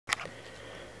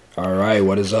Alright,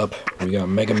 what is up? We got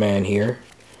Mega Man here,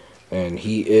 and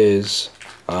he is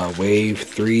wave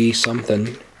 3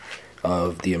 something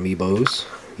of the amiibos.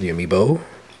 The amiibo,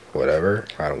 whatever,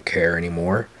 I don't care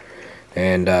anymore.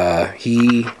 And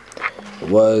he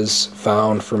was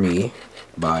found for me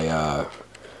by a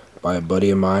buddy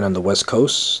of mine on the West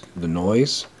Coast, The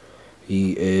Noise.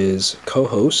 He is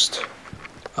co-host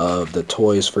of the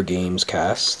Toys for Games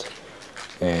cast,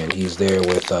 and he's there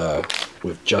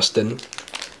with Justin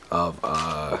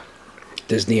of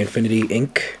Disney Infinity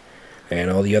Inc.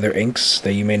 and all the other inks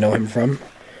that you may know him from.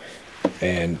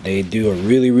 And they do a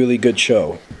really good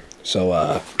show.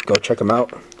 So go check them out.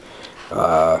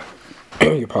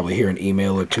 You'll probably hear an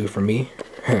email or two from me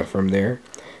from there.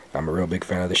 I'm a real big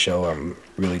fan of the show. I'm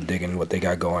really digging what they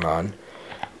got going on.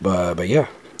 But yeah,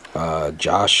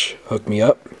 Josh hooked me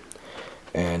up,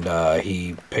 and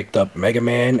he picked up Mega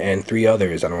Man and 3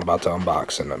 others that I'm about to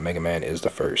unbox, and Mega Man is the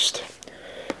first.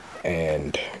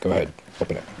 And go ahead,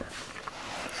 open it.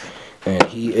 And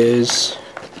he is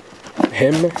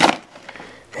him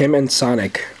and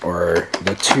Sonic are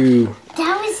the two.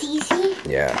 That was easy.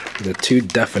 Yeah, the two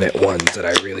definite ones that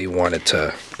I really wanted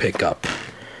to pick up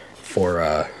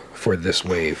for this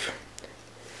wave.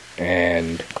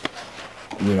 And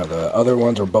you know, the other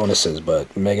ones were bonuses,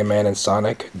 but Mega Man and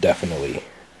Sonic, definitely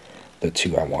the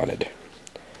two I wanted.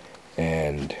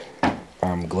 And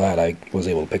I'm glad I was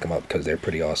able to pick them up because they're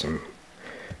pretty awesome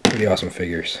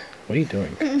figures. What are you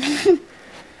doing?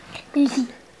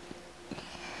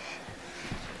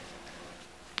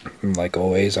 Like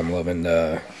always, I'm loving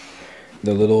the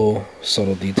little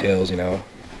subtle details, you know,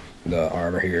 the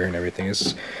armor here and everything.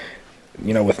 Is,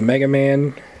 you know, with Mega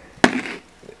Man,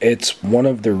 it's one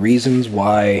of the reasons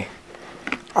why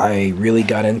I really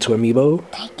got into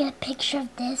amiibo. Take a picture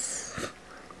of this.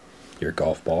 Your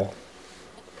golf ball?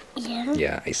 Yeah.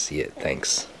 Yeah, I see it.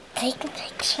 Thanks. Take a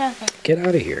picture of it. Get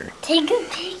out of here. Take a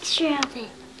picture of it.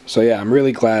 So yeah, I'm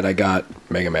really glad I got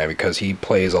Mega Man because he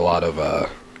plays a lot of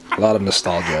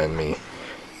nostalgia in me.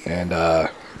 And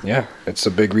yeah, it's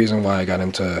a big reason why I got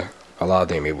into a lot of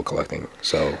the amiibo collecting.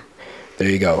 So there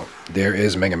you go. There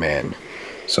is Mega Man.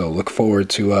 So look forward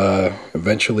to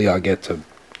eventually I'll get to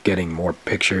getting more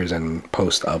pictures and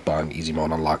post up on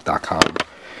easymodeunlock.com,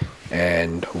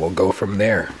 and we'll go from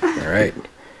there. All right.